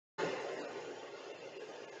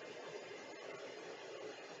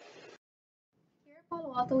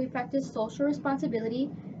Palo Alto, we practice social responsibility.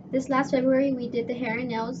 This last February, we did the hair and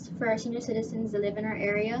nails for our senior citizens that live in our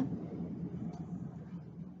area.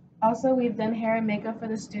 Also, we've done hair and makeup for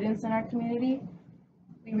the students in our community.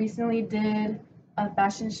 We recently did a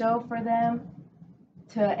fashion show for them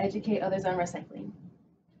to educate others on recycling.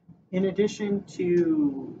 In addition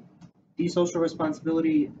to the social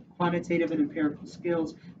responsibility, quantitative and empirical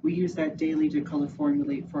skills, we use that daily to color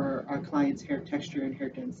formulate for our clients' hair texture and hair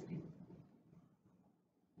density.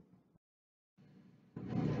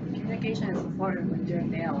 Communication is important when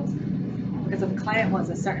doing nails because if a client wants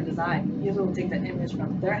a certain design, you will take the image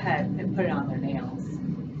from their head and put it on their nails.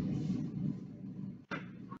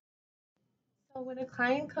 So when a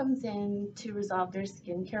client comes in to resolve their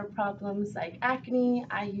skincare problems like acne,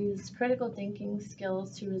 I use critical thinking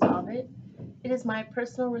skills to resolve it. It is my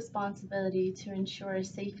personal responsibility to ensure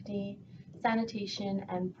safety, sanitation,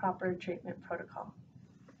 and proper treatment protocol.